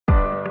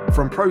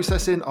From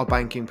processing our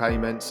banking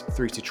payments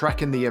through to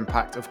tracking the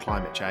impact of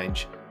climate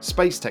change,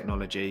 space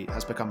technology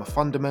has become a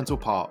fundamental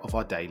part of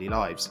our daily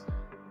lives.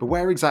 But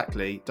where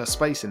exactly does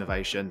space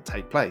innovation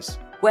take place?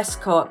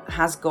 Westcott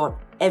has got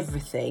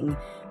everything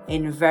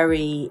in a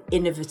very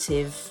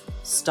innovative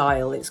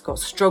style. It's got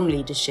strong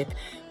leadership,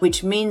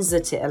 which means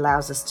that it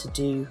allows us to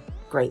do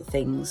great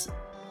things.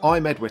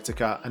 I'm Ed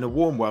Whittaker, and a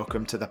warm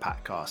welcome to the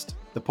Patcast,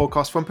 the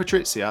podcast from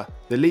Patrizia,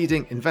 the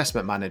leading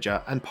investment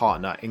manager and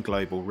partner in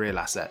global real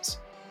assets.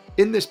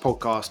 In this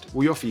podcast,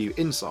 we offer you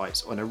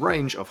insights on a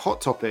range of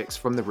hot topics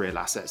from the real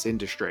assets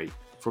industry,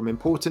 from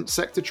important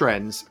sector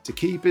trends to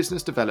key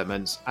business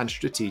developments and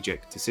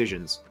strategic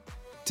decisions.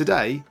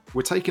 Today,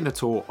 we're taking a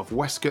tour of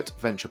Westcott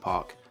Venture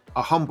Park,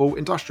 a humble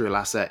industrial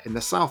asset in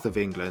the south of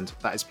England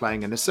that is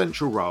playing an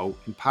essential role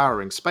in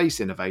powering space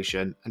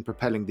innovation and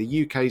propelling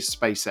the UK's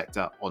space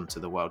sector onto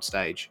the world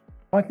stage.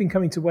 I've been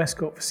coming to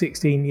Westcott for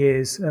 16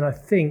 years, and I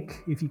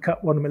think if you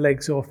cut one of my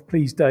legs off,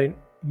 please don't,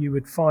 you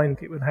would find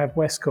it would have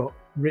Westcott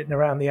written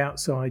around the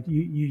outside.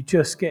 You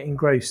just get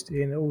engrossed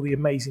in all the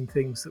amazing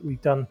things that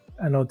we've done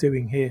and are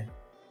doing here.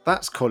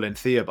 That's Colin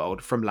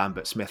Theobald from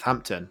Lambert Smith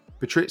Hampton,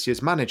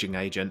 Patrizia's managing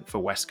agent for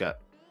Westcott.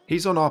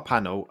 He's on our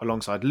panel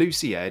alongside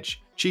Lucy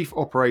Edge, Chief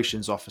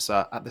Operations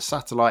Officer at the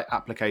Satellite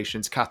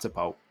Applications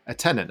Catapult, a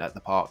tenant at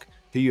the park,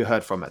 who you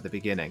heard from at the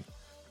beginning.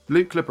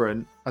 Luke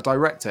Lebrun, a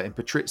director in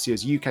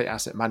Patrizia's UK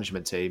asset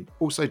management team,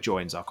 also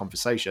joins our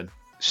conversation.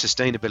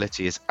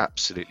 Sustainability is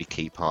absolutely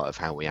key part of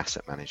how we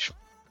asset manage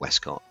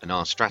Westcott, and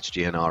our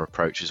strategy and our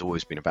approach has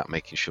always been about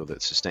making sure that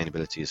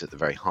sustainability is at the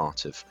very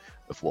heart of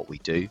what we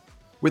do.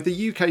 With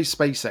the UK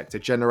space sector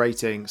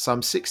generating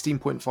some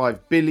 £16.5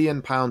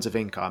 billion of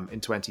income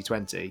in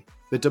 2020,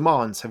 the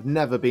demands have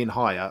never been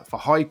higher for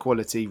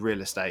high-quality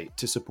real estate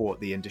to support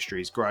the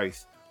industry's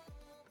growth.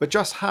 But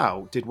just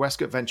how did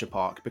Westcott Venture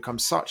Park become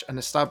such an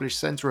established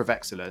centre of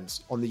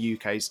excellence on the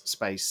UK's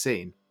space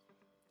scene?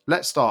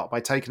 Let's start by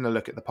taking a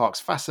look at the park's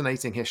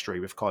fascinating history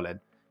with Colin,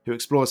 who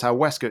explores how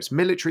Westcott's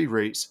military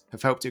roots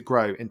have helped it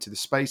grow into the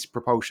space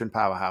propulsion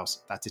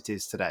powerhouse that it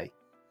is today.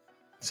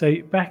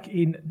 So back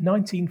in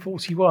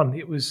 1941,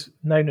 it was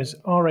known as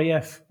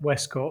RAF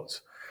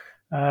Westcott.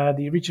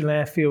 The original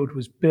airfield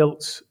was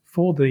built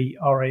for the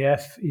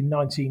RAF in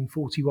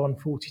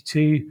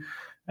 1941-42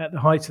 at the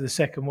height of the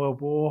Second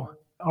World War.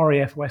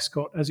 RAF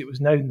Westcott, as it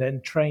was known then,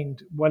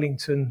 trained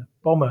Wellington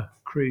bomber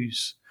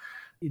crews.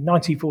 In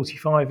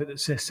 1945, at the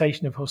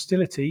cessation of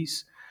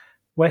hostilities,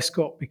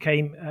 Westcott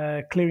became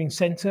a clearing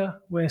centre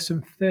where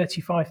some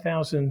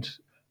 35,000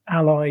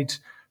 Allied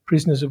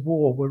prisoners of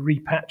war were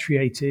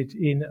repatriated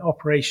in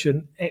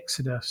Operation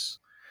Exodus.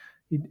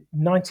 In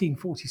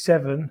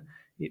 1947,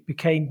 it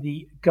became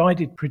the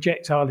Guided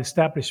Projectile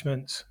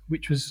Establishment,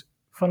 which was,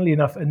 funnily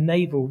enough, a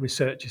naval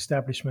research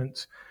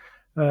establishment,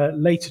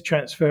 later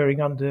transferring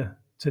under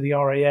to the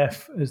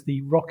RAF as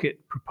the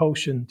Rocket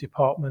Propulsion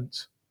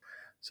Department.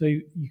 So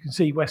you can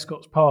see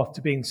Westcott's path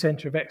to being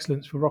centre of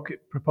excellence for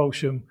rocket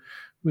propulsion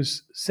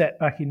was set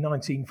back in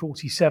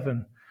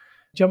 1947.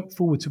 Jump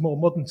forward to more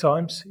modern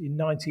times, in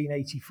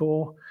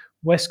 1984,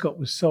 Westcott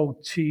was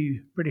sold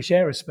to British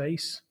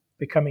Aerospace,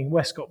 becoming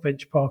Westcott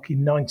Venture Park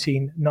in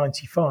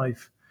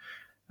 1995.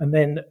 And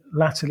then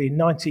latterly in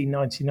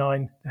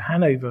 1999, the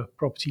Hanover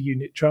Property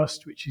Unit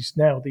Trust, which is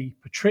now the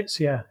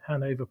Patrizia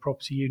Hanover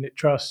Property Unit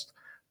Trust,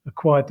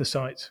 acquired the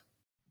site.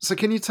 So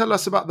can you tell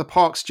us about the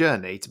park's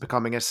journey to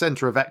becoming a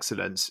centre of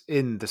excellence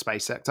in the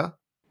space sector?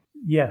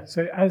 Yeah,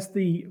 so as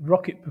the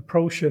rocket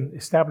propulsion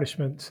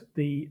establishment,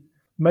 the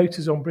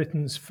motors on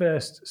Britain's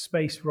first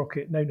space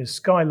rocket, known as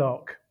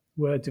Skylark,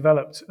 were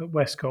developed at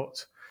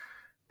Westcott.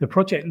 The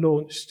project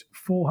launched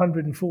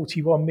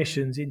 441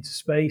 missions into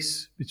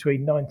space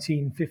between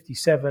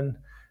 1957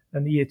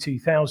 and the year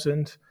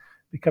 2000,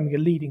 becoming a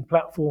leading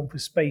platform for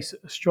space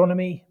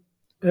astronomy,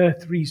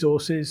 Earth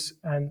resources,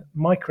 and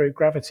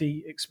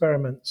microgravity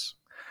experiments.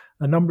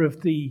 A number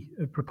of the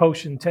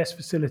propulsion test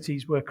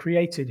facilities were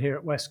created here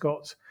at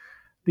Westcott.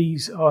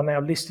 These are now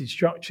listed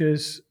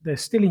structures. They're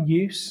still in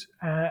use,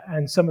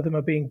 and some of them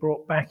are being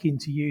brought back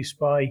into use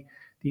by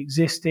the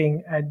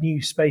existing and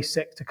new space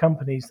sector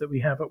companies that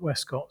we have at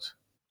Westcott.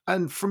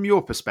 And from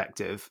your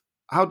perspective,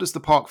 how does the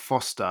park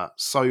foster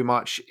so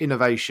much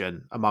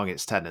innovation among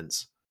its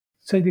tenants?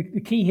 So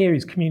the key here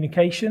is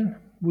communication.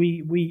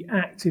 We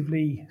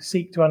actively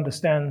seek to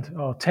understand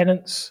our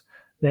tenants,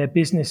 their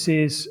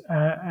businesses,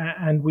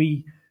 and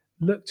we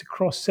look to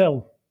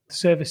cross-sell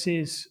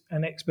services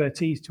and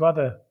expertise to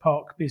other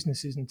park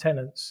businesses and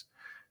tenants.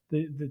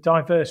 The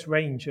diverse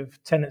range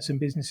of tenants and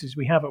businesses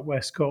we have at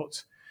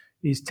Westcott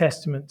is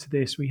testament to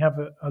this. We have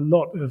a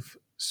lot of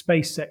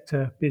space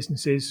sector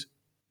businesses,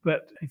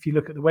 but if you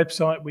look at the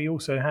website, we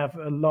also have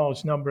a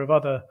large number of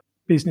other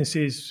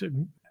businesses,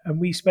 and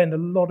we spend a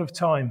lot of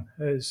time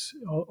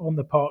on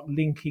the park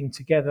linking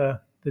together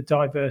the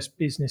diverse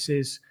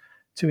businesses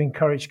to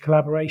encourage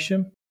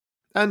collaboration.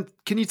 And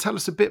can you tell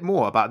us a bit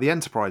more about the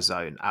enterprise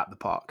zone at the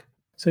park?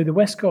 So the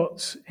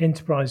Westcott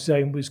Enterprise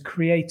Zone was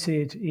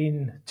created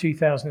in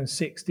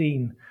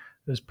 2016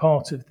 as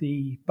part of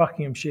the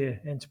Buckinghamshire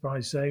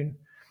Enterprise Zone.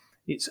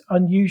 It's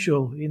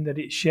unusual in that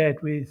it's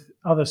shared with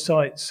other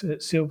sites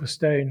at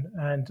Silverstone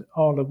and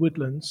Arla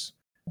Woodlands.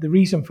 The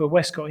reason for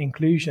Westcott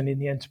inclusion in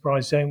the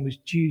enterprise zone was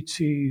due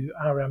to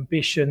our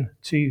ambition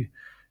to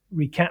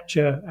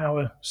recapture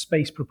our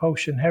space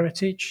propulsion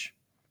heritage.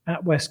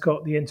 At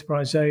Westcott, the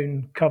enterprise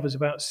zone covers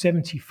about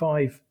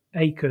 75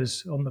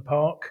 acres on the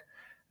park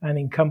and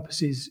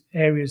encompasses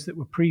areas that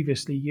were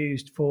previously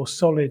used for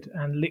solid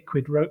and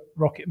liquid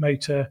rocket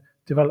motor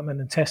development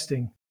and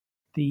testing.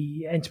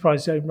 The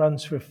enterprise zone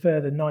runs for a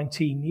further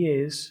 19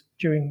 years,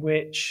 during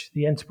which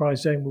the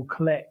enterprise zone will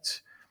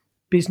collect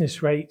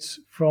business rates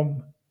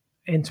from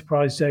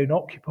enterprise zone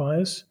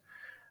occupiers.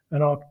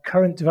 And our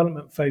current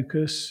development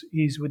focus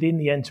is within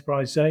the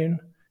enterprise zone,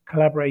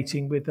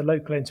 collaborating with the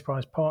local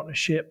enterprise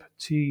partnership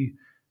to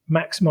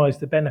maximise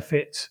the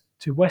benefit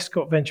to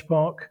Westcott Venture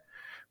Park,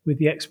 with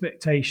the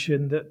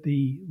expectation that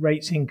the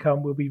rates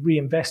income will be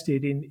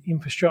reinvested in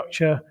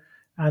infrastructure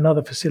and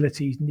other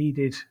facilities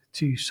needed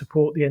to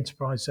support the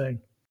enterprise zone.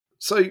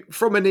 So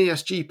from an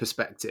ESG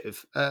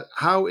perspective,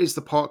 how is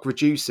the park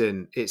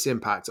reducing its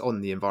impact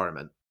on the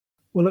environment?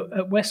 Well,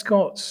 at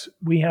Westcott,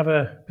 we have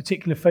a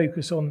particular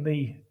focus on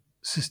the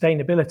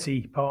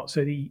sustainability part,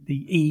 so the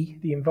E,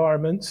 the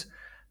environment.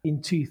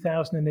 In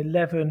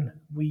 2011,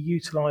 we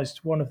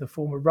utilised one of the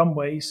former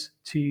runways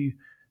to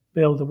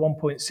build a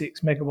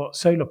 1.6 megawatt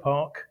solar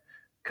park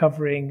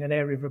covering an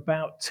area of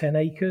about 10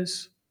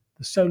 acres.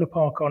 The solar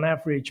park on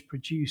average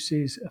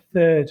produces a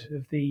third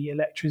of the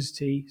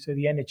electricity, so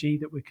the energy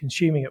that we're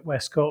consuming at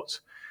Westcott.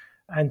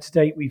 And to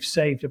date, we've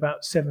saved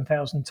about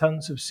 7,000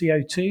 tonnes of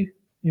CO2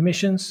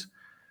 emissions.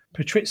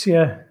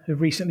 Patrizia have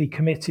recently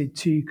committed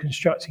to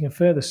constructing a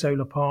further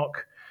solar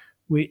park,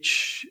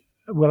 which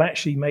will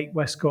actually make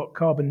Westcott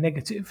carbon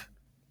negative.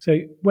 So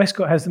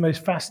Westcott has the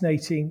most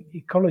fascinating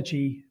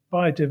ecology,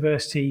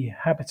 biodiversity,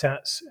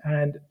 habitats,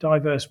 and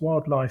diverse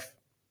wildlife,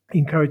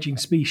 encouraging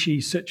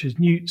species such as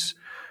newts,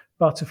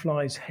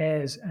 butterflies,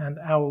 hares, and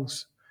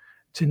owls,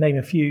 to name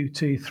a few,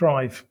 to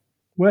thrive.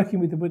 Working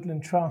with the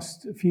Woodland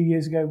Trust a few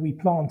years ago, we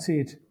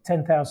planted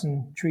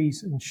 10,000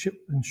 trees and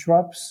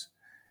shrubs.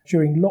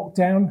 During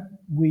lockdown,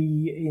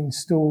 we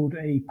installed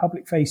a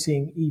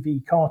public-facing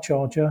EV car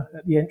charger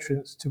at the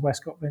entrance to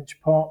Westcott Venture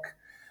Park,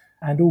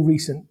 and all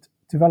recent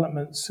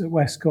developments at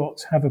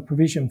Westcott have a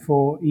provision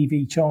for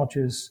EV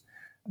chargers,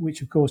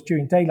 which of course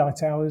during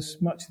daylight hours,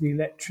 much of the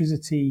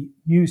electricity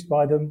used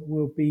by them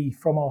will be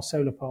from our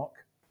solar park,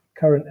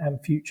 current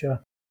and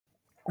future.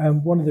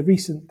 One of the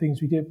recent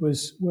things we did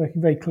was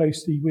working very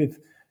closely with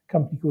a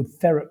company called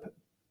Therap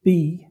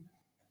Bee.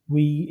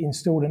 We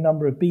installed a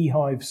number of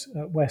beehives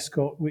at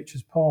Westcott, which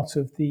as part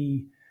of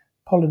the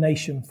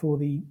Pollination for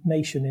the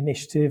Nation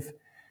initiative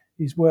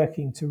is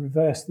working to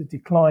reverse the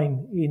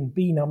decline in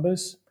bee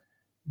numbers.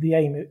 The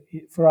aim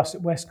for us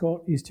at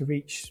Westcott is to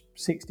reach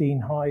 16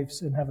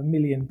 hives and have 1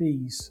 million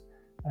bees.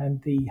 And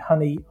the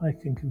honey, I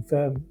can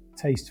confirm,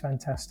 tastes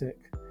fantastic.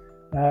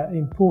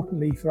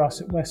 Importantly for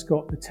us at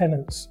Westcott, the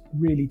tenants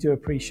really do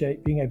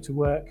appreciate being able to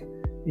work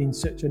in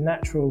such a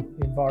natural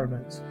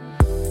environment.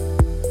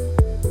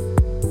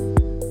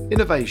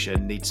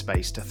 Innovation needs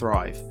space to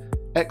thrive.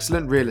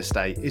 Excellent real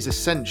estate is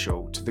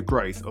essential to the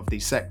growth of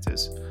these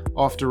sectors.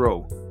 After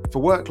all,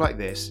 for work like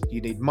this,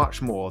 you need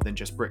much more than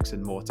just bricks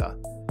and mortar.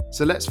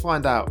 So let's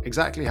find out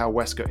exactly how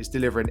Westcott is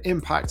delivering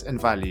impact and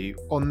value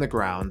on the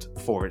ground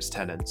for its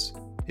tenants.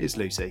 Here's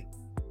Lucy.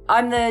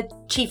 I'm the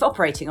Chief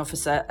Operating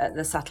Officer at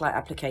the Satellite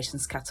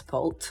Applications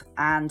Catapult,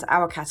 and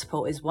our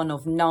catapult is one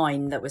of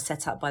 9 that were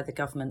set up by the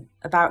government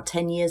about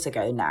 10 years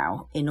ago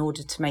now in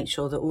order to make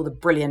sure that all the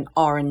brilliant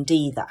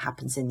R&D that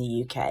happens in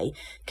the UK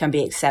can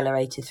be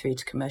accelerated through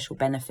to commercial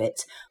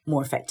benefit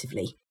more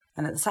effectively.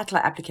 And at the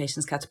Satellite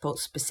Applications Catapult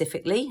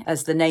specifically,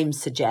 as the name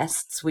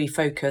suggests, we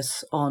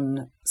focus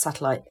on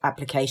satellite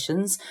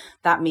applications.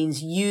 That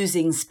means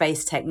using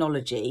space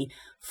technology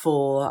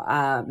for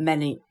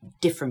many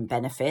different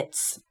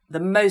benefits.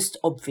 The most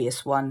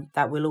obvious one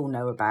that we'll all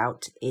know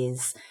about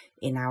is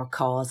in our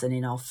cars and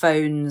in our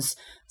phones,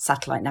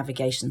 satellite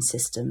navigation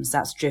systems.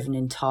 That's driven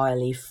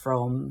entirely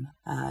from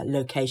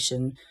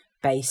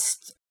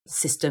location-based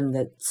system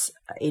that's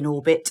in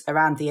orbit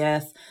around the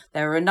Earth.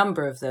 There are a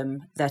number of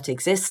them that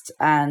exist,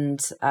 and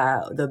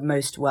the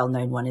most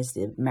well-known one is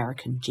the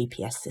American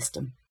GPS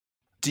system.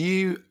 Do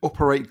you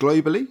operate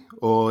globally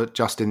or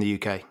just in the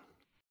UK?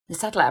 The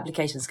Satellite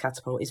Applications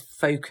Catapult is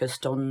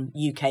focused on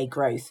UK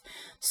growth.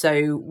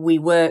 So we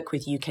work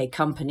with UK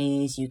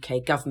companies,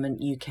 UK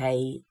government,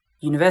 UK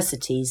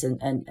universities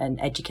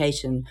and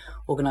education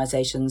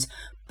organisations,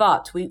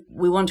 but we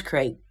want to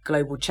create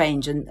global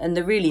change. And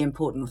the really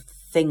important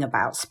thing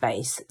about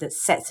space that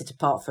sets it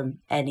apart from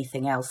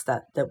anything else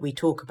that we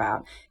talk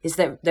about is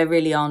that there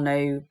really are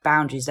no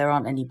boundaries, there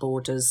aren't any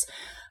borders.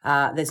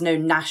 There's no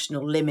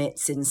national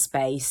limits in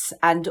space.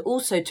 And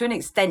also, to an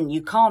extent,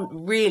 you can't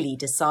really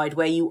decide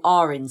where you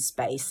are in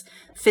space.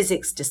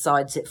 Physics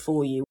decides it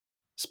for you.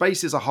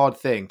 Space is a hard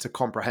thing to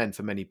comprehend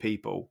for many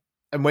people.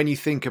 And when you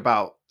think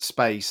about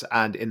space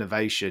and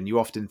innovation, you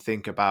often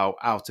think about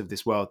out of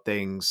this world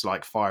things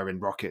like firing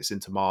rockets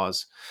into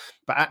Mars.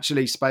 But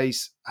actually,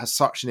 space has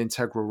such an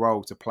integral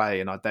role to play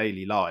in our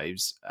daily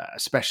lives,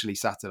 especially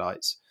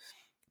satellites.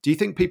 Do you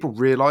think people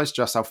realize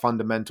just how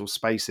fundamental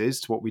space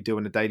is to what we do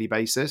on a daily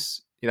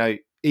basis?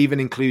 Even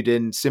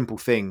including simple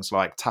things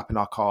like tapping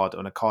our card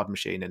on a card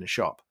machine in a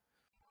shop.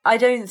 I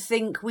don't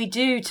think we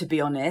do, to be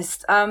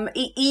honest.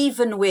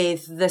 Even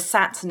with the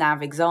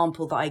sat-nav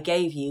example that I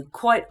gave you,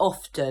 quite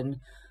often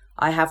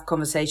I have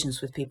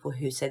conversations with people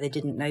who say they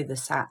didn't know the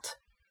sat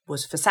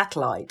was for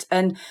satellite.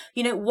 And,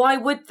 why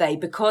would they?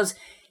 Because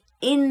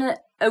in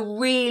a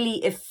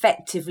really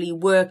effectively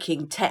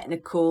working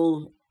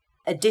technical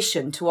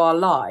addition to our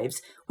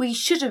lives, we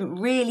shouldn't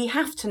really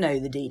have to know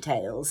the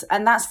details.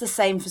 And that's the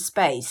same for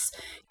space.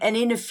 And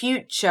in a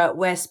future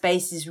where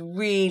space is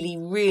really,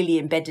 really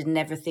embedded in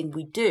everything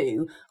we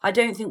do, I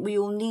don't think we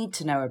all need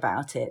to know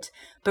about it.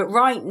 But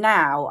right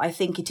now, I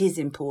think it is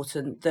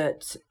important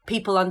that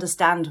people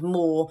understand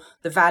more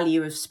the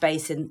value of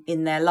space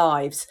in their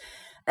lives.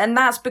 And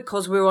that's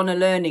because we're on a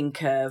learning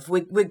curve.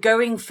 We're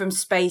going from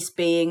space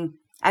being,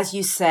 as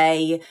you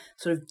say,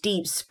 sort of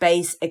deep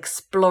space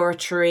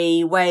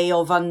exploratory way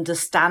of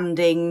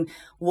understanding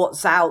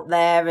what's out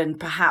there and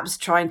perhaps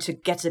trying to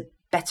get a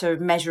better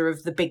measure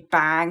of the Big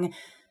Bang,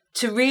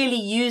 to really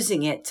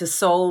using it to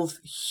solve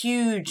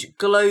huge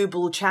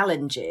global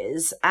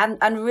challenges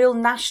and real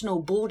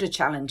national border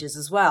challenges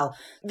as well.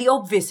 The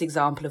obvious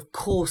example, of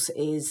course,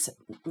 is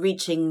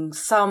reaching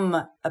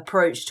some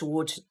approach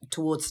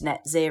towards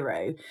net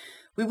zero.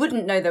 We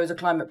wouldn't know there was a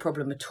climate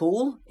problem at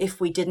all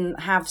if we didn't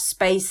have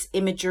space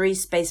imagery,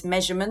 space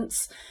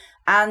measurements,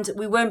 and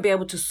we won't be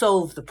able to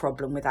solve the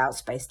problem without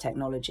space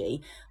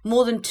technology.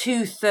 More than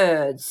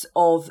 2/3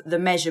 of the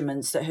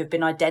measurements that have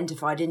been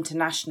identified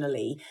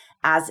internationally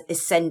as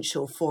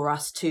essential for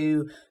us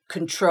to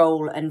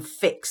control and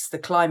fix the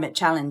climate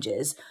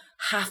challenges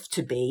have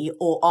to be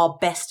or are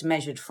best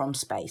measured from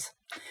space.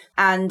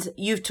 And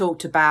you've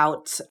talked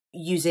about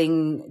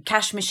using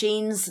cash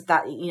machines,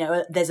 that,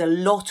 there's a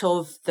lot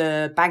of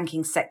the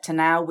banking sector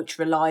now which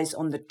relies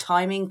on the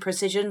timing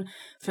precision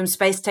from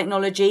space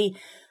technology,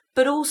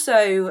 but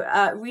also,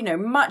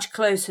 much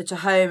closer to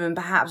home and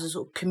perhaps a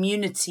sort of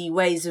community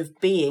ways of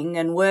being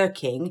and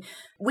working.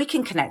 We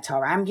can connect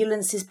our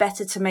ambulances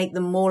better to make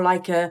them more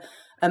like a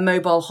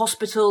mobile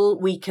hospital.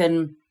 We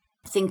can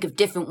think of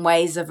different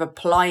ways of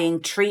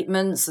applying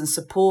treatments and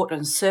support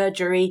and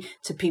surgery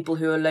to people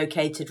who are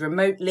located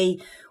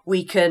remotely.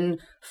 We can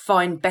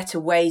find better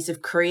ways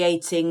of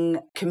creating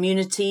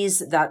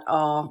communities that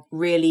are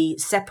really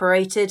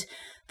separated.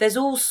 There's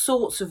all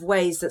sorts of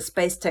ways that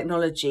space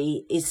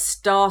technology is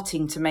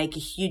starting to make a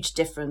huge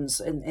difference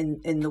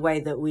in the way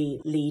that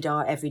we lead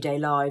our everyday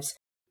lives.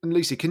 And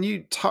Lucy, can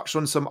you touch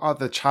on some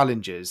other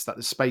challenges that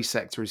the space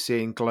sector is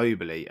seeing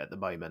globally at the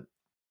moment?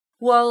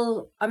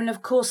 Well,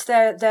 of course,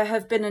 there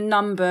have been a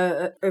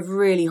number of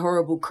really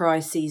horrible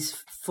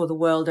crises for the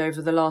world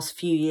over the last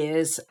few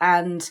years,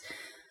 and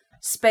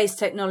space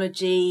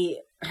technology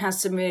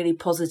has some really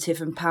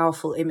positive and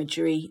powerful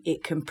imagery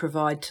it can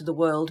provide to the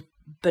world,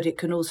 but it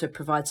can also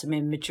provide some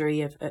imagery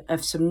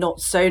of some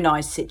not so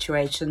nice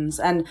situations.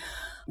 And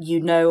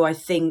I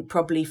think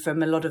probably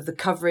from a lot of the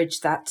coverage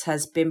that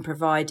has been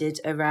provided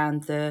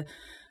around the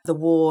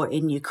war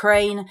in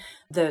Ukraine,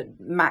 that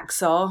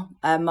Maxar,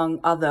 among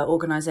other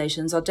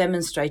organisations, are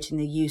demonstrating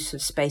the use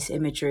of space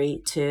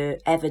imagery to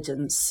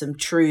evidence some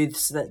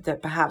truths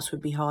that perhaps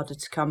would be harder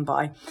to come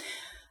by.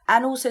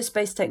 And also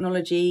space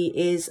technology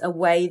is a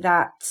way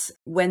that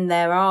when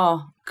there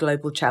are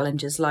global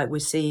challenges like we're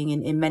seeing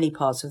in many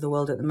parts of the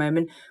world at the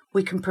moment,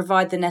 we can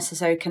provide the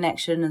necessary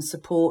connection and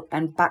support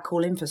and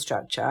backhaul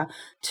infrastructure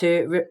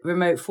to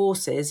remote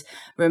forces,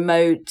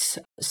 remote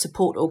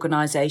support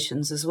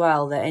organisations as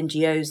well, the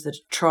NGOs that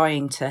are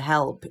trying to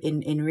help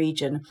in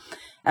region.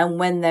 And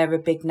when there are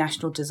big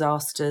national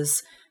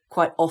disasters,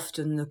 quite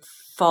often the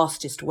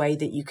fastest way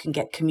that you can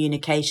get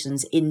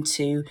communications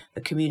into a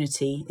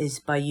community is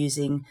by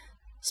using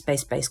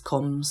space-based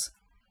comms.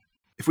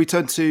 If we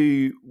turn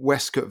to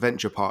Westcott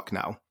Venture Park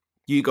now,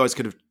 you guys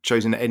could have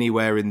chosen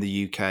anywhere in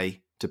the UK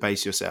to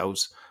base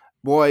yourselves.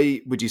 Why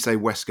would you say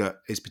Westcott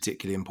is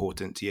particularly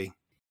important to you?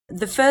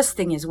 The first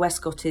thing is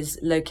Westcott is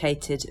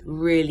located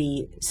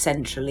really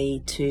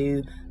centrally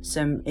to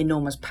some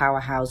enormous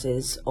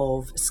powerhouses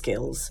of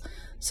skills.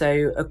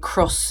 So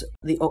across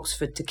the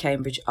Oxford to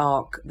Cambridge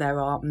arc, there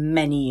are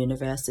many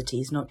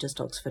universities, not just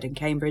Oxford and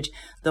Cambridge,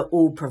 that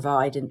all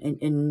provide an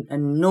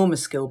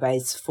enormous skill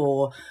base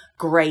for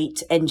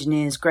great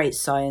engineers, great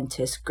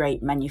scientists,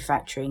 great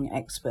manufacturing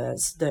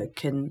experts that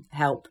can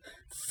help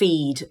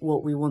feed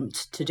what we want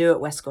to do at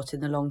Westcott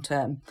in the long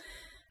term.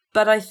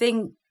 But I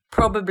think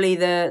probably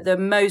the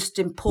most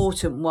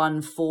important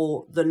one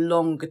for the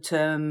longer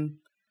term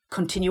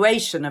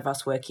continuation of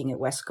us working at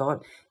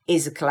Westcott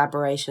is the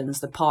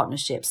collaborations, the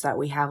partnerships that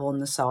we have on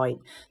the site.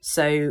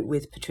 So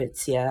with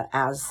Patrizia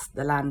as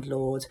the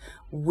landlord,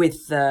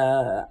 with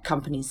the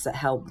companies that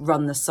help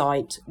run the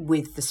site,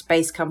 with the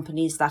space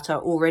companies that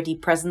are already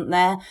present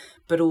there,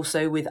 but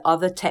also with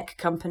other tech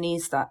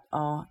companies that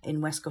are in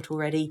Westcott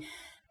already.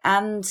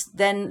 And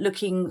then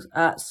looking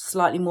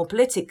slightly more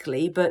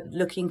politically, but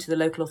looking to the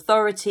local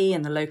authority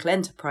and the local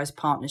enterprise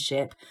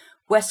partnership,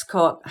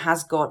 Westcott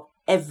has got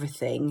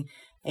everything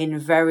in a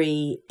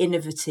very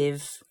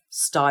innovative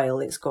style.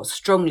 It's got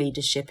strong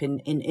leadership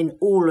in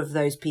all of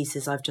those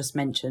pieces I've just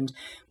mentioned,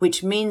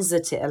 which means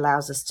that it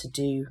allows us to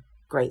do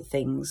great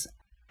things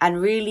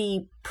and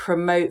really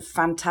promote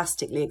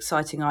fantastically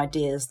exciting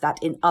ideas that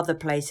in other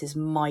places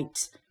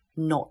might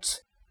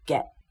not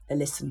get a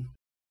listen.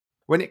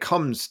 When it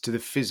comes to the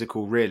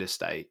physical real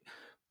estate,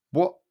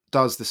 what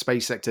does the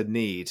space sector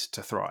need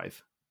to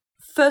thrive?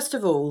 First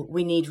of all,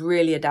 we need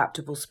really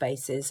adaptable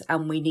spaces,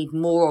 and we need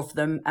more of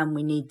them, and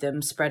we need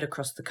them spread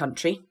across the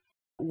country.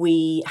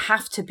 We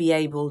have to be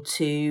able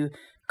to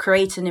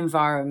create an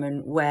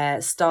environment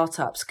where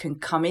startups can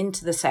come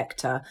into the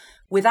sector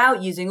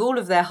without using all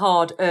of their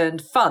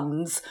hard-earned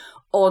funds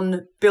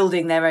on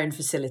building their own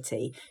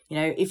facility. You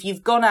know, if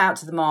you've gone out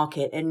to the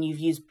market and you've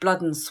used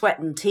blood and sweat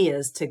and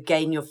tears to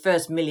gain your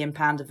first £1 million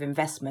of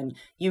investment,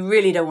 you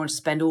really don't want to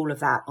spend all of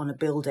that on a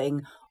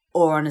building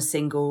or on a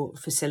single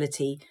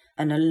facility.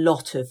 And a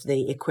lot of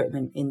the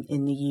equipment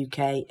in the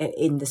UK,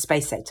 in the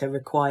space sector,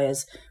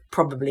 requires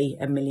probably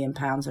 £1 million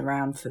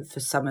around for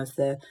some of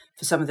the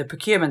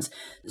procurements.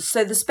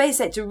 So the space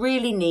sector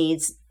really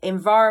needs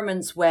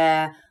environments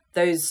where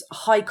those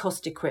high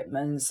cost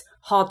equipments,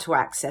 hard to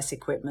access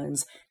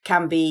equipments,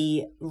 can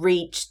be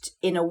reached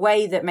in a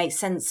way that makes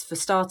sense for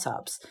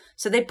startups.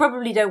 So they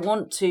probably don't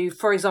want to,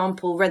 for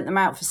example, rent them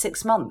out for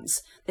 6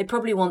 months. They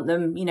probably want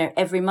them,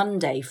 every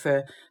Monday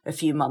for a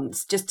few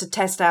months, just to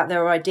test out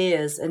their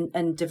ideas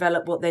and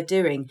develop what they're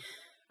doing.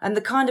 And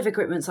the kind of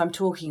equipments I'm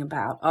talking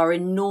about are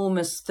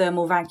enormous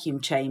thermal vacuum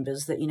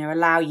chambers that,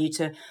 allow you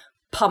to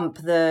pump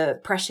the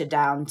pressure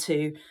down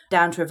to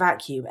a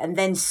vacuum and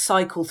then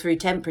cycle through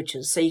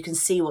temperatures so you can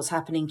see what's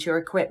happening to your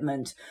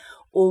equipment.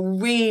 Or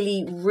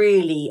really,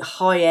 really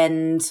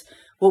high-end,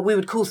 what we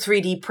would call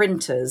 3D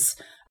printers,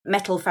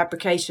 metal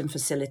fabrication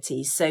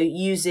facilities. So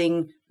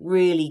using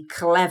really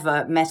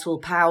clever metal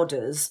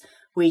powders,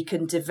 we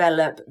can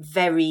develop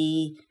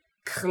very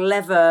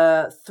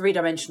clever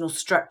three-dimensional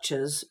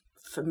structures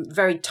from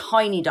very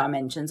tiny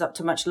dimensions up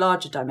to much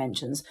larger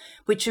dimensions,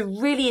 which are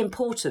really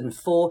important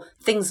for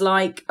things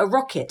like a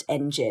rocket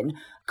engine,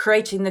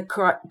 creating the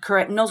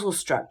correct nozzle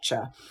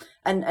structure,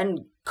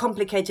 and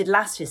complicated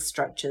lattice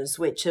structures,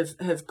 which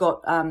have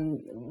got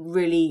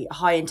really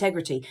high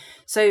integrity.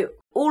 So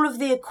all of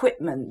the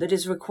equipment that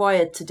is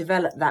required to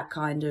develop that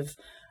kind of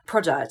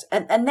product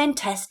and then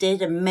test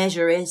it and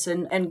measure it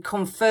and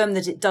confirm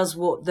that it does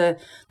what the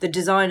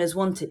designers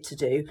want it to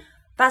do,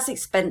 that's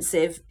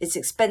expensive. It's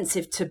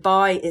expensive to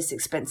buy, it's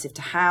expensive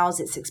to house,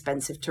 it's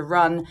expensive to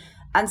run,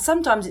 and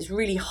sometimes it's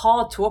really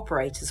hard to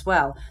operate as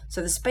well.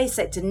 So the space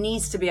sector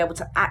needs to be able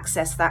to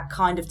access that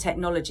kind of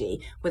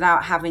technology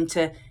without having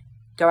to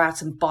go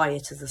out and buy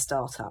it as a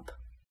startup.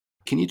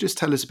 Can you just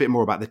tell us a bit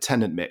more about the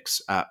tenant mix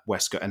at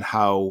Westcott and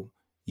how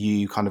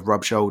you kind of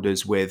rub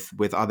shoulders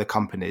with other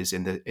companies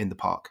in the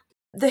park?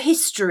 The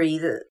history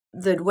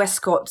that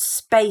Westcott's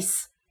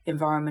space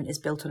environment is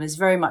built on is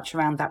very much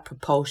around that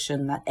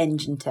propulsion, that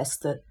engine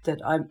test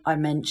that I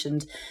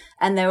mentioned.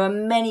 And there are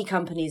many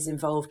companies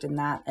involved in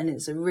that, and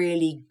it's a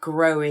really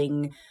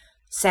growing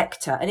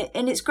sector.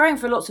 And it's growing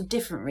for lots of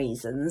different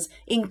reasons,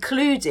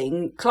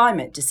 including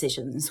climate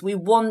decisions. We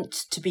want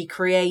to be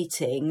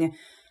creating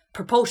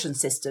propulsion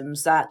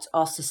systems that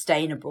are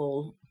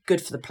sustainable,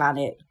 good for the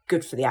planet,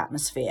 good for the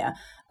atmosphere.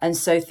 And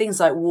so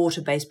things like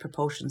water-based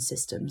propulsion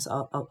systems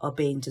are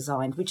being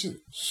designed, which is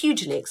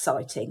hugely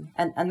exciting.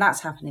 And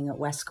that's happening at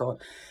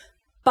Westcott.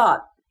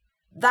 But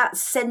that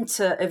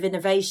centre of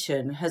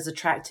innovation has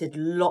attracted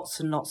lots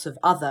and lots of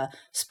other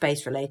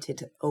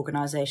space-related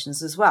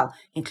organisations as well,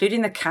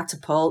 including the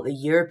Catapult, the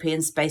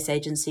European Space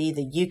Agency,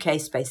 the UK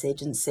Space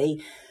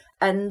Agency.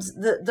 And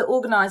the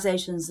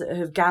organisations that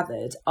have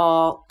gathered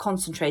are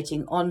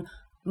concentrating on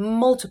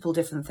multiple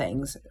different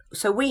things.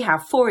 So we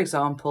have, for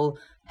example,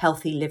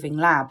 Healthy Living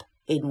Lab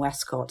in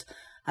Westcott,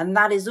 and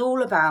that is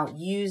all about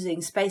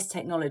using space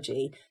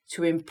technology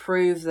to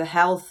improve the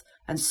health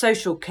and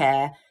social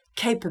care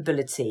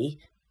capability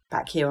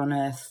back here on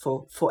Earth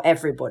for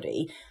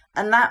everybody.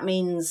 And that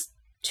means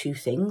two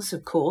things,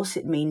 of course.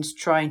 It means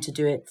trying to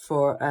do it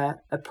for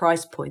a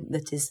price point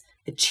that is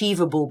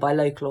achievable by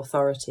local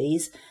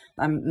authorities.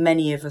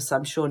 Many of us,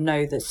 I'm sure,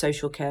 know that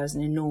social care is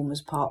an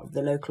enormous part of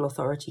the local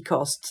authority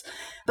costs,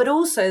 but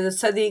also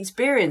so the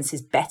experience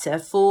is better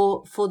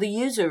for the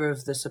user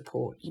of the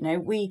support.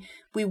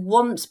 We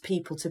want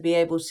people to be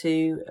able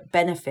to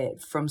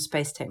benefit from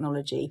space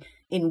technology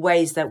in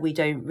ways that we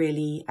don't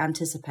really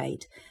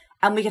anticipate.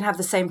 And we can have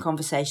the same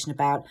conversation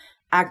about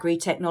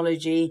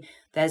agri-technology.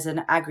 There's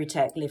an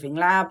agri-tech living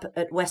lab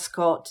at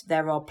Westcott.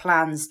 There are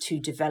plans to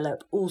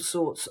develop all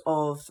sorts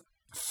of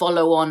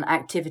follow-on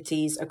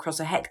activities across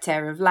a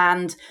hectare of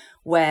land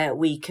where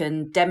we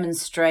can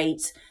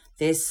demonstrate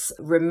this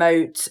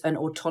remote and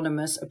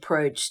autonomous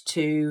approach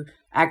to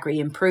agri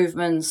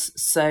improvements.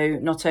 So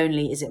not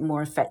only is it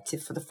more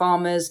effective for the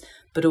farmers,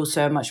 but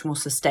also a much more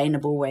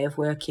sustainable way of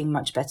working,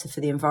 much better for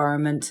the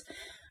environment.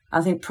 I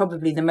think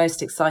probably the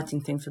most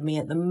exciting thing for me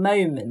at the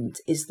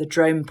moment is the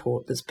drone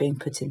port that's being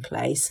put in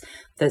place.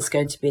 That's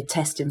going to be a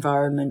test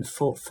environment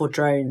for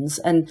drones.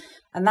 And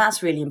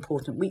that's really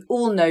important. We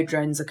all know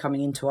drones are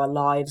coming into our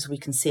lives. We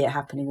can see it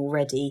happening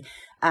already.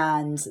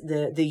 And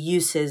the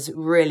uses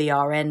really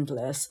are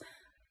endless.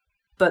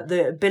 But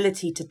the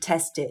ability to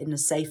test it in a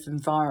safe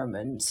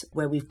environment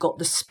where we've got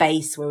the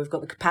space, where we've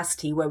got the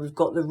capacity, where we've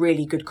got the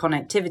really good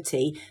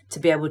connectivity to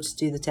be able to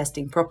do the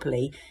testing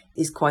properly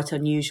is quite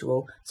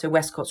unusual. So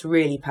Westcott's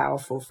really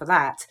powerful for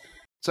that.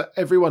 So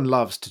everyone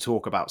loves to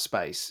talk about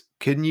space.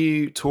 Can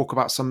you talk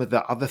about some of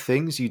the other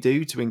things you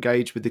do to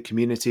engage with the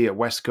community at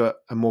Westcott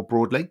and more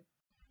broadly?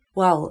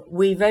 Well,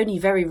 we've only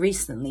very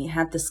recently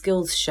had the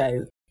skills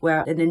show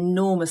where an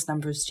enormous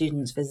number of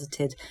students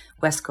visited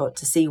Westcott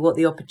to see what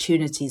the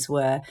opportunities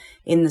were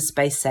in the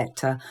space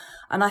sector.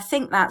 And I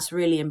think that's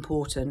really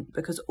important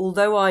because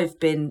although I've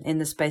been in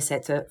the space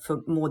sector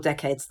for more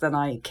decades than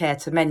I care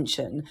to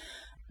mention,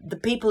 the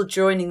people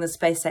joining the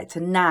space sector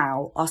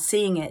now are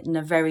seeing it in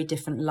a very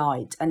different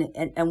light.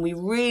 And we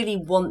really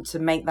want to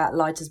make that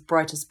light as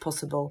bright as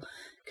possible,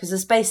 because the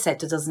space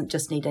sector doesn't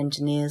just need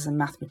engineers and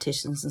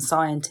mathematicians and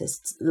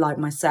scientists like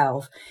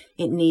myself.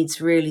 It needs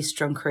really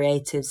strong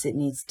creatives. It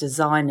needs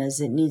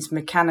designers. It needs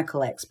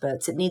mechanical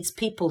experts. It needs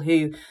people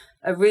who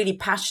are really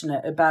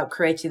passionate about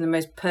creating the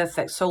most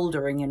perfect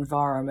soldering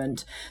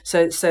environment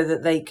so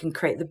that they can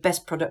create the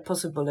best product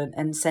possible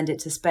and send it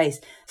to space.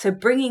 So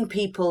bringing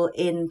people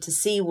in to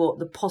see what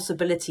the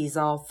possibilities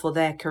are for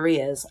their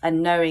careers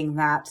and knowing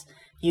that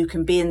you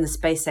can be in the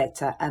space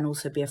sector and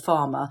also be a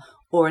farmer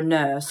or a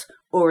nurse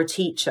or a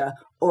teacher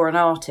or an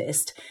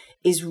artist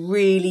is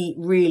really,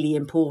 really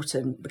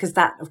important, because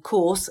that, of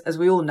course, as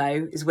we all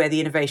know, is where the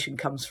innovation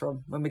comes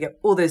from, when we get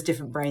all those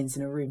different brains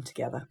in a room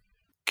together.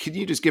 Can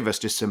you just give us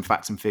just some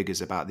facts and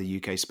figures about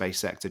the UK space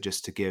sector,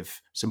 just to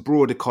give some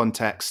broader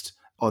context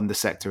on the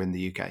sector in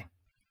the UK?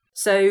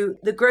 So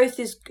the growth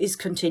is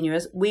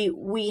continuous.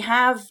 We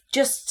have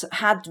just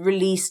had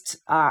released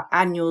our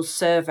annual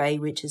survey,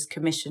 which is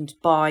commissioned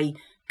by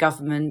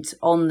government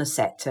on the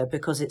sector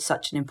because it's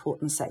such an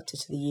important sector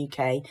to the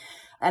UK.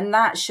 And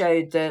that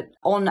showed that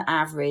on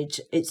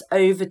average, it's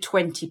over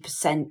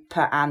 20%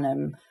 per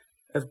annum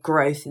of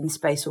growth in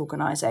space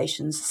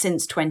organisations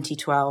since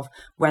 2012,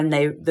 when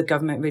the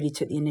government really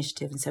took the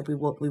initiative and said, we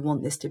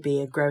want this to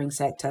be a growing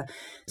sector.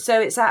 So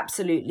it's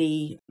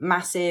absolutely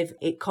massive.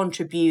 It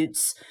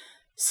contributes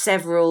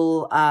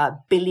several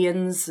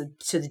billions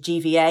to the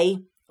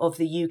GVA of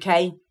the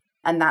UK,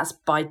 and that's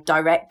by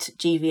direct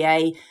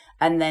GVA.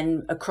 And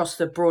then across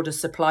the broader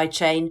supply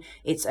chain,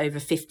 it's over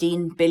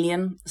 15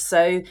 billion.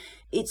 So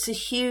it's a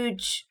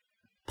huge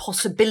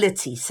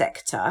possibility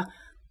sector.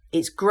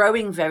 It's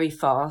growing very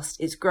fast.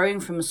 It's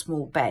growing from a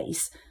small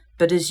base.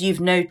 But as you've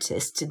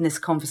noticed in this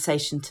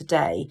conversation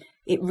today,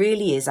 it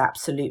really is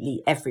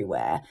absolutely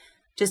everywhere.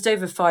 Just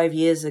over 5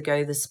 years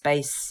ago, the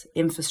space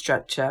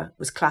infrastructure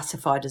was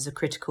classified as a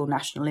critical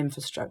national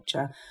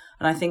infrastructure.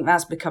 And I think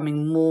that's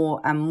becoming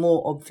more and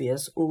more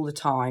obvious all the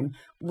time.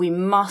 We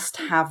must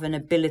have an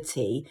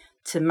ability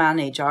to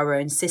manage our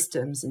own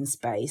systems in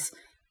space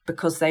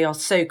because they are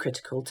so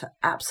critical to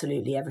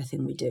absolutely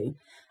everything we do.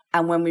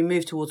 And when we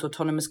move towards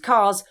autonomous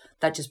cars,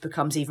 that just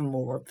becomes even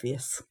more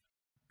obvious.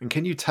 And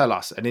can you tell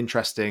us an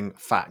interesting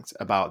fact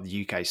about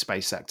the UK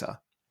space sector?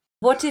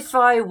 What if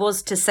I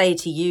was to say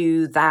to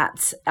you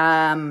that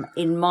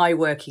in my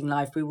working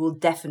life, we will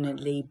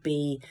definitely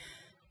be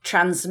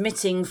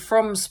transmitting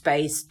from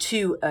space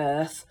to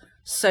Earth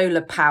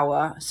solar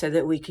power so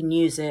that we can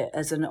use it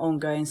as an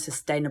ongoing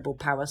sustainable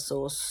power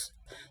source.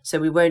 So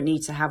we won't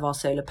need to have our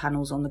solar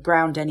panels on the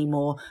ground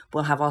anymore.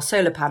 We'll have our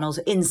solar panels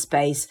in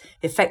space,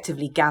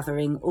 effectively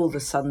gathering all the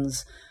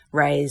sun's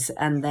rays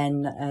and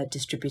then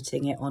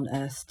distributing it on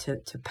Earth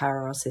to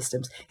power our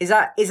systems. Is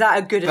that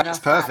a good enough? That's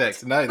perfect.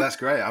 Fact? No, that's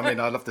great. I mean,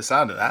 I love the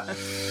sound of that.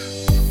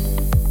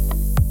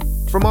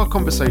 From our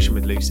conversation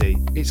with Lucy,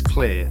 it's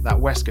clear that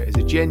Westcott is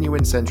a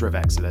genuine centre of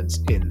excellence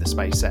in the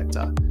space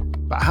sector.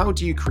 But how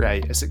do you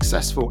create a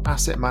successful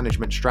asset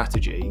management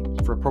strategy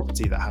for a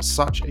property that has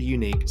such a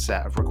unique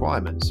set of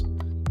requirements?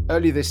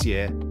 Earlier this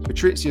year,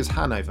 Patrizia's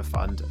Hanover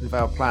Fund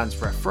unveiled plans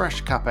for a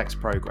fresh CapEx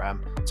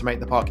programme to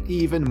make the park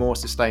even more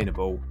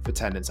sustainable for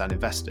tenants and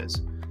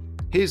investors.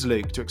 Here's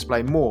Luke to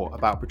explain more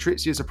about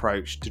Patrizia's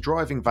approach to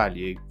driving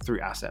value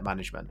through asset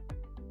management.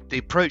 The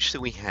approach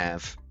that we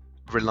have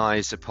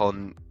relies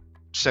upon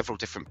several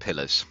different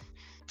pillars.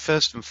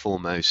 First and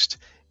foremost,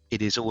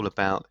 it is all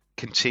about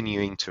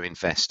continuing to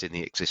invest in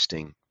the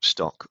existing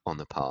stock on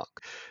the park.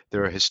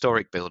 There are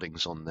historic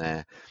buildings on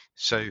there,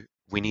 so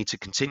we need to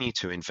continue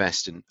to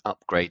invest in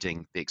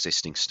upgrading the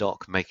existing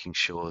stock, making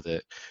sure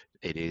that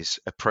it is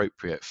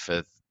appropriate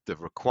for the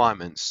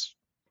requirements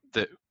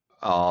that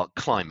our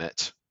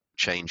climate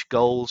change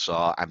goals,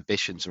 our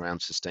ambitions around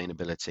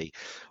sustainability.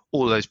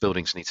 All those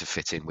buildings need to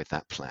fit in with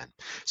that plan.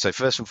 So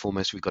first and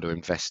foremost, we've got to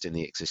invest in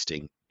the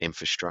existing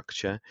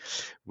infrastructure.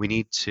 We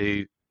need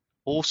to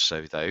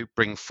also, though,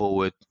 bring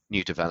forward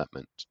new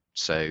development.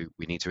 So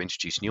we need to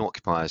introduce new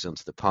occupiers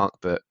onto the park,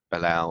 but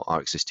allow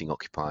our existing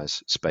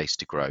occupiers space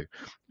to grow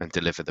and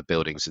deliver the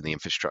buildings and the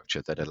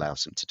infrastructure that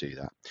allows them to do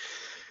that.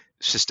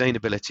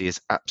 Sustainability is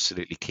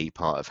absolutely key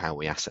part of how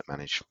we asset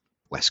manage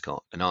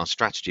Westcott, and our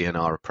strategy and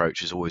our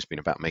approach has always been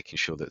about making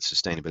sure that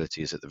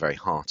sustainability is at the very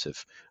heart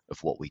of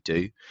what we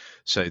do.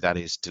 So that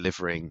is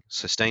delivering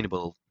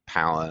sustainable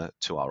power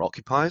to our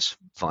occupiers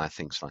via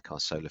things like our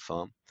solar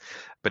farm,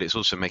 but it's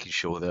also making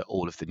sure that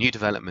all of the new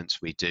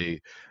developments we do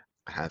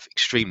have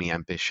extremely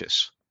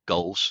ambitious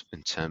goals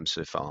in terms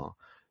of our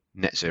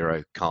net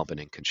zero carbon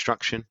in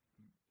construction,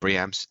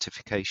 BREEAM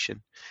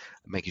certification,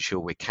 making sure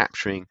we're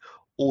capturing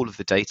all of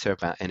the data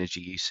about energy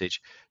usage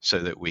so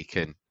that we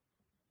can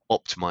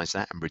optimize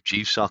that and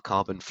reduce our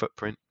carbon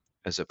footprint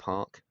as a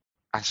park.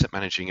 Asset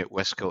managing at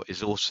Westcott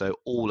is also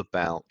all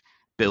about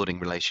building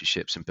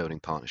relationships and building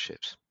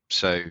partnerships.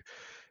 So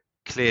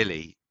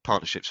clearly,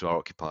 partnerships with our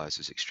occupiers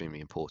is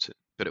extremely important.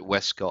 But at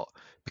Westcott,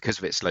 because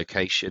of its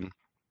location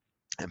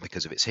and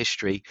because of its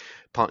history,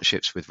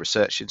 partnerships with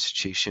research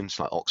institutions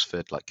like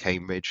Oxford, like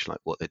Cambridge, like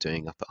what they're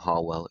doing up at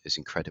Harwell is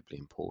incredibly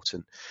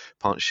important.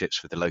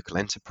 Partnerships with the local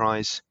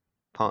enterprise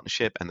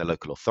partnership and the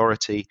local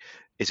authority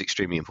is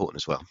extremely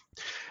important as well.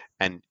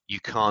 And you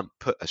can't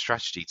put a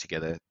strategy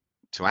together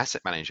to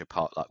asset manage a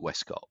park like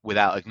Westcott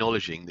without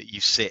acknowledging that you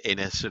sit in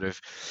a sort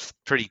of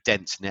pretty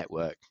dense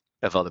network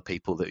of other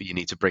people that you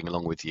need to bring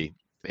along with you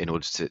in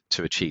order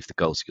to achieve the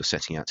goals that you're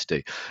setting out to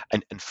do.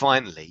 And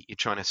finally, you're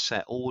trying to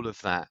set all of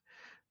that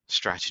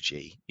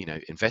strategy,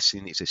 investing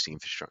in the existing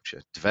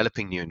infrastructure,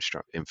 developing new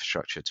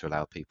infrastructure to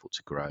allow people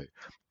to grow,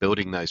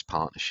 building those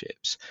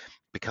partnerships,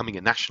 becoming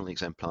a national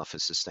exemplar for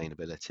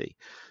sustainability.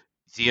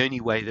 The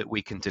only way that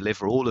we can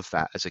deliver all of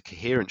that as a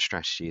coherent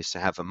strategy is to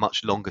have a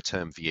much longer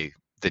term view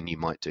than you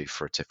might do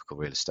for a typical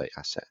real estate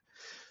asset.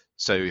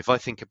 So if I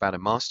think about a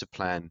master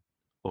plan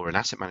or an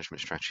asset management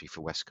strategy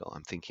for Westcott,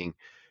 I'm thinking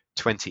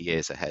 20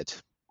 years ahead.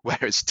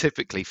 Whereas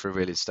typically for a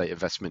real estate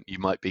investment, you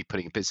might be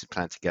putting a business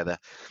plan together,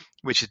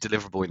 which is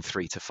deliverable in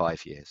 3 to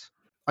 5 years.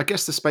 I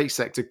guess the space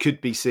sector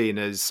could be seen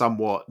as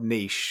somewhat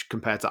niche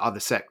compared to other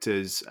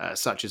sectors,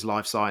 such as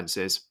life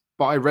sciences.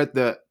 But I read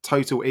that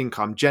total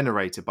income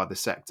generated by the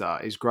sector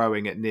is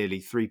growing at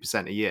nearly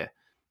 3% a year.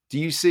 Do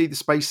you see the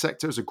space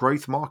sector as a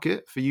growth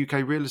market for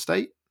UK real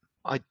estate?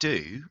 I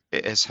do.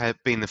 It has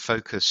been the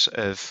focus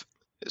of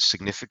a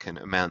significant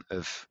amount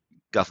of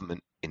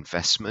government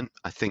investment.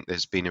 I think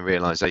there's been a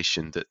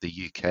realization that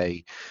the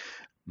UK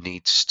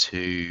needs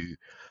to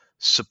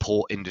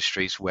support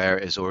industries where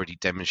it has already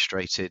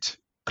demonstrated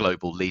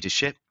global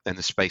leadership, and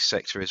the space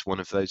sector is one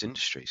of those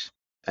industries.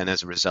 And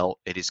as a result,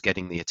 it is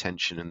getting the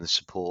attention and the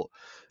support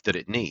that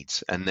it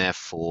needs, and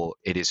therefore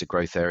it is a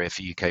growth area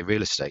for UK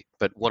real estate.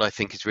 But what I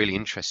think is really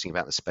interesting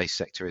about the space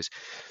sector is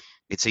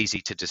it's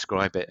easy to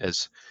describe it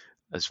as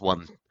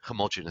one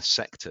homogenous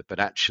sector, but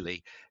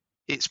actually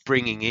it's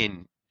bringing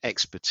in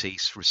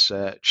expertise,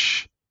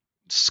 research,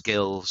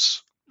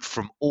 skills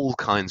from all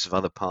kinds of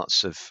other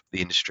parts of the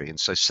industry. And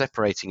so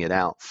separating it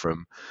out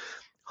from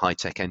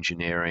high-tech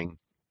engineering,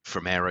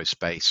 from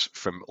aerospace,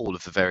 from all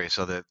of the various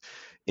other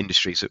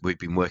industries that we've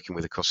been working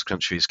with across the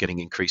country is getting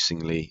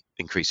increasingly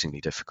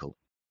difficult.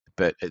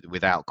 But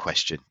without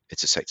question,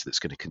 it's a sector that's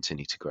going to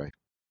continue to grow.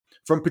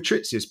 From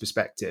Patricia's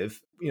perspective,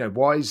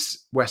 why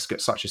is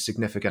Westcott such a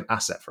significant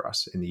asset for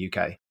us in the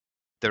UK?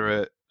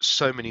 There are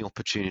so many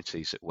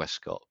opportunities at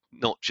Westcott,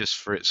 not just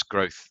for its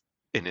growth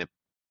in a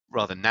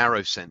rather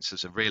narrow sense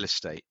as a real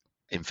estate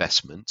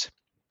investment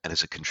and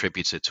as a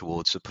contributor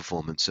towards the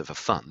performance of a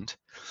fund,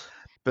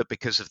 but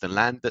because of the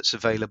land that's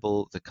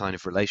available, the kind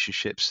of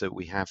relationships that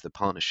we have, the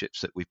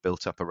partnerships that we've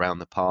built up around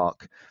the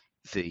park,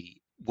 the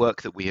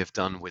work that we have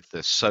done with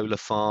the solar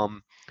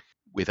farm,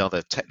 with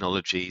other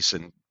technologies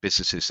and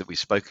businesses that we've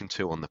spoken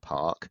to on the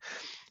park.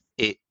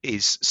 It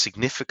is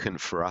significant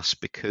for us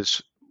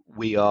because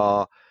we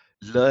are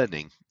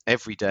learning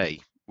every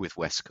day with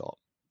Westcott.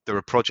 There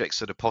are projects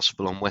that are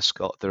possible on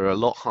Westcott that are a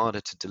lot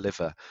harder to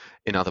deliver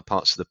in other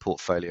parts of the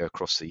portfolio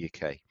across the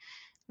UK.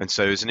 And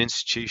so as an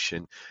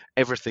institution,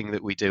 everything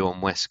that we do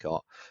on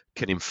Westcott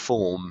can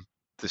inform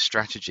the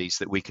strategies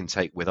that we can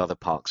take with other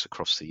parks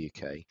across the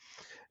UK.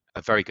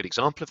 A very good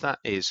example of that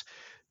is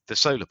the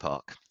solar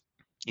park.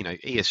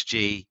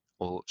 ESG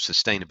or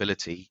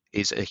sustainability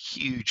is a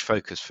huge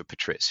focus for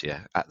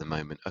Patricia at the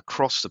moment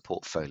across the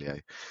portfolio.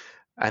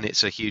 And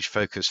it's a huge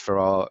focus for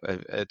our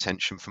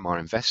attention from our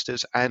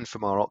investors and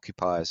from our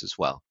occupiers as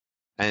well.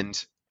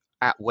 And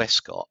at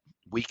Westcott,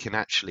 we can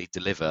actually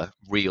deliver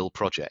real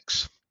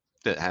projects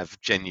that have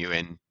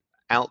genuine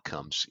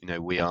outcomes.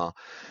 We are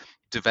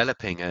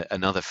developing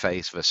another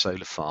phase of a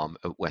solar farm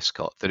at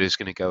Westcott that is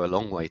going to go a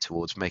long way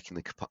towards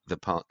making the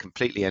park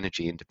completely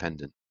energy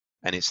independent.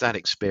 And it's that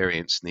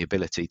experience and the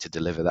ability to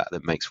deliver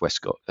that makes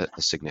Westcott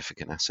a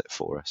significant asset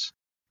for us.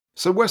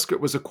 So Westcott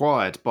was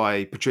acquired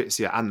by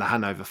Patrizia and the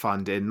Hanover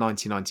Fund in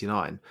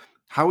 1999.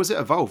 How has it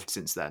evolved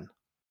since then?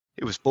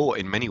 It was bought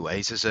in many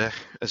ways as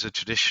a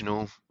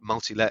traditional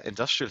multi-let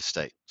industrial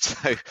estate.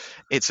 So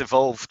it's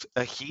evolved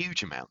a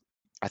huge amount.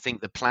 I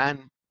think the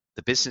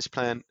business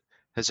plan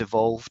has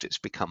evolved. It's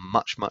become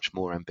much, much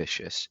more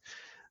ambitious.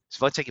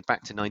 So if I take it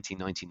back to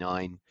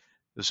 1999, there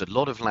was a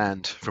lot of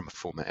land from a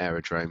former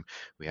aerodrome.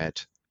 We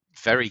had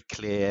very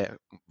clear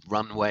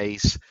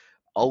runways,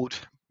 old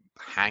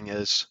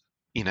hangars,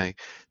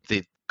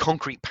 the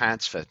concrete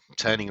pads for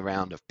turning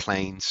around of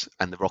planes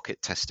and the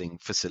rocket testing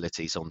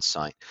facilities on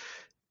site.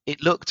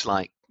 It looked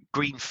like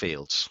green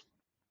fields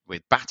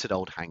with battered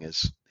old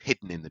hangars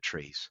hidden in the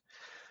trees.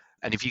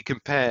 And if you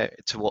compare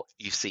it to what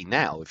you see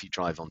now, if you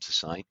drive onto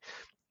site,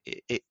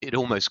 it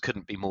almost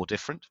couldn't be more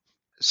different.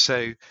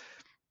 So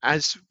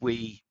as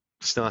we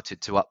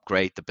started to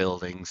upgrade the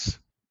buildings,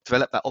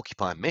 develop that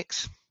occupier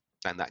mix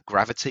and that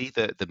gravity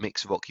that the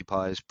mix of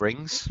occupiers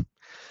brings,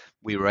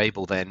 we were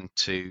able then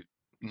to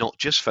not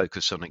just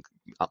focus on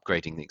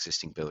upgrading the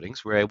existing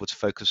buildings, we're able to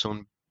focus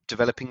on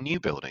developing new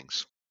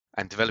buildings.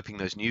 And developing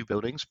those new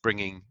buildings,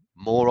 bringing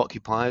more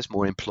occupiers,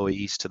 more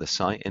employees to the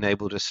site,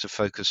 enabled us to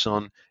focus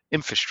on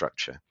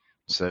infrastructure.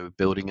 So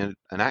building an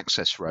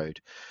access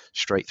road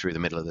straight through the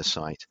middle of the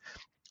site,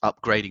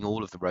 upgrading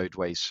all of the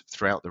roadways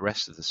throughout the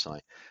rest of the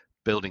site,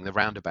 building the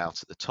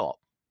roundabout at the top.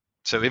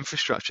 So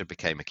infrastructure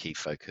became a key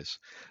focus.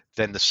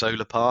 Then the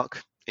solar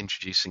park,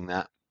 introducing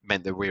that,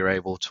 meant that we were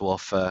able to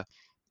offer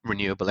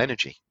renewable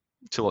energy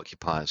to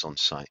occupiers on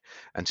site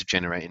and to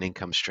generate an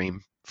income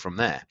stream from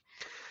there.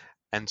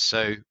 And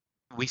so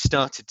we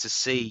started to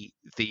see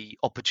the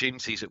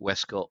opportunities at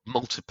Westcott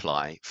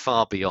multiply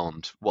far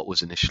beyond what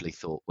was initially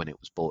thought when it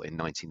was bought in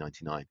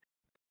 1999.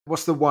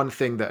 What's the one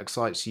thing that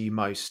excites you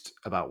most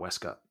about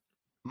Westcott?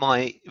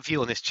 My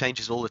view on this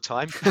changes all the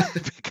time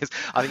because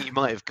I think you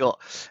might have got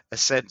a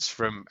sense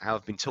from how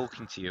I've been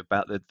talking to you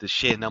about the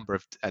sheer number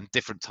of and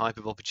different type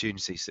of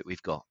opportunities that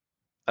we've got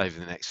over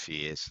the next few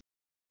years.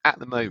 At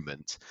the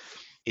moment,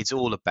 it's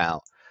all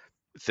about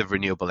the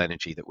renewable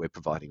energy that we're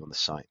providing on the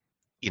site.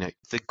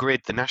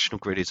 The national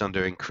grid is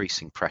under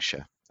increasing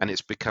pressure, and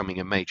it's becoming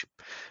a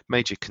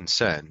major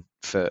concern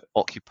for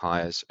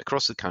occupiers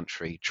across the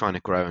country trying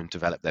to grow and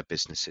develop their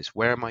businesses.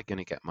 Where am I going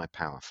to get my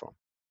power from?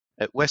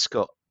 At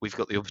Westcott, we've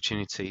got the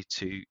opportunity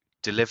to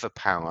deliver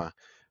power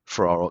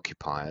for our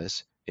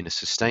occupiers in a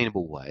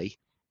sustainable way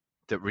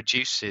that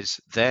reduces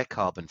their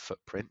carbon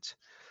footprint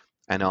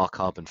and our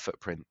carbon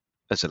footprint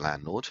as a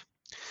landlord.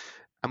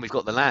 And we've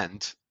got the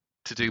land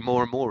to do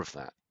more and more of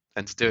that,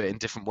 and to do it in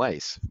different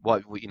ways. Why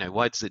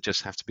does it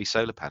just have to be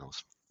solar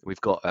panels? We've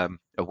got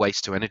a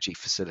waste to energy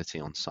facility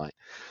on site.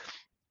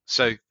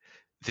 So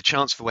the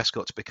chance for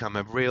Westcott to become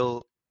a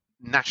real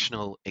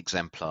national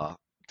exemplar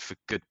for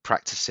good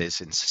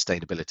practices in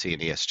sustainability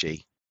and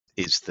ESG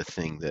is the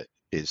thing that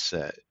is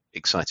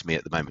exciting me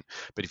at the moment.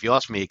 But if you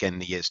ask me again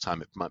in a year's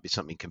time, it might be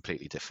something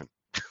completely different.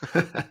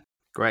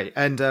 Great.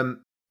 And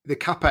the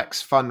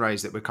CapEx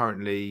fundraise that we're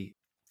currently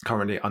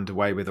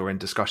underway with or in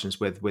discussions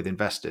with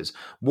investors,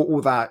 what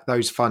will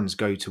those funds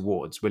go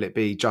towards? Will it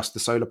be just the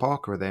solar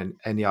park, or are there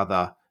any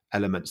other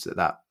elements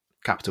that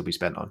capital be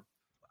spent on?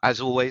 As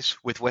always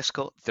with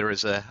Westcott, there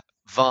is a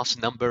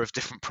vast number of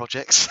different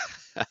projects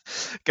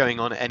going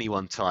on at any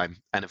one time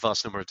and a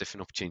vast number of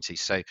different opportunities.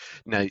 So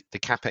the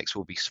CapEx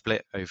will be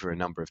split over a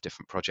number of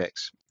different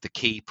projects. The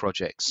key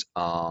projects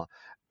are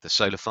the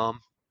solar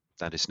farm.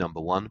 That is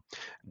number one.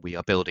 We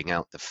are building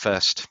out the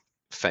first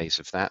phase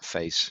of that.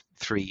 Phase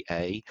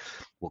 3A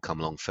will come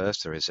along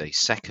first. There is a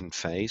second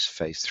phase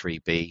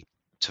 3B,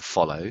 to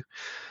follow.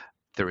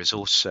 There is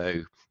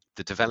also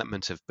the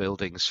development of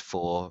buildings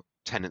for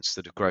tenants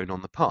that have grown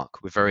on the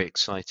park. We're very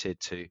excited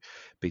to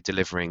be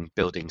delivering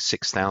building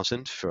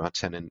 6,000 for our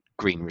tenant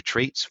Green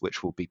Retreats,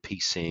 which will be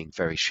PCing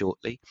very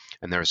shortly.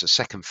 And there is a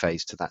second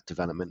phase to that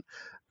development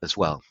as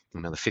well,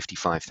 another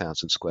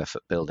 55,000 square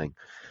foot building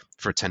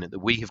for a tenant that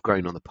we have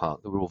grown on the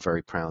park that we're all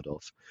very proud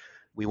of.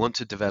 We want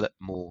to develop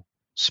more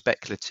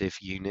speculative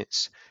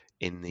units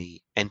in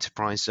the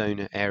enterprise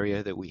zone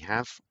area that we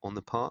have on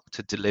the park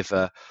to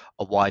deliver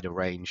a wider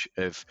range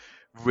of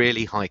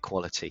really high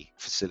quality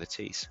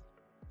facilities,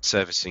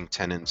 servicing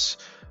tenants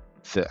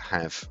that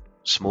have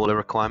smaller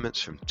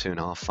requirements from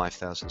 2,500,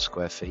 5,000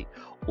 square feet,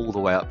 all the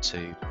way up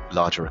to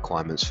larger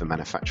requirements for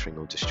manufacturing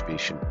or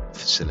distribution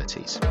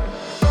facilities.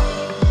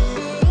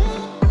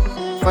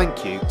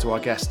 Thank you to our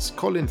guests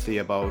Colin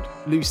Theobald,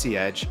 Lucy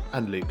Edge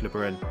and Luke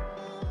LeBrun.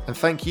 And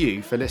thank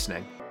you for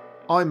listening.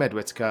 I'm Ed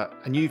Whitaker,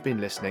 and you've been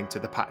listening to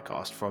the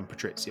Patcast from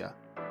Patrizia.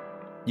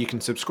 You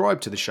can subscribe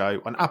to the show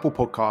on Apple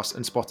Podcasts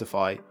and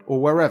Spotify, or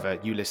wherever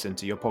you listen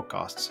to your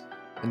podcasts.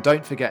 And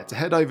don't forget to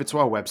head over to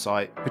our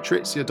website,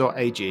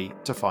 patrizia.ag,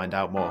 to find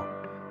out more.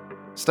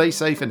 Stay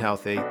safe and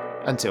healthy.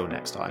 Until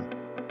next time.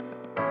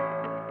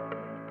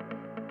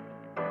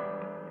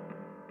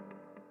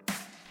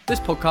 This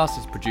podcast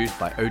is produced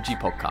by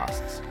OG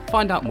Podcasts.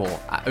 Find out more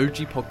at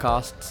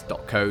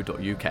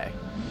ogpodcasts.co.uk.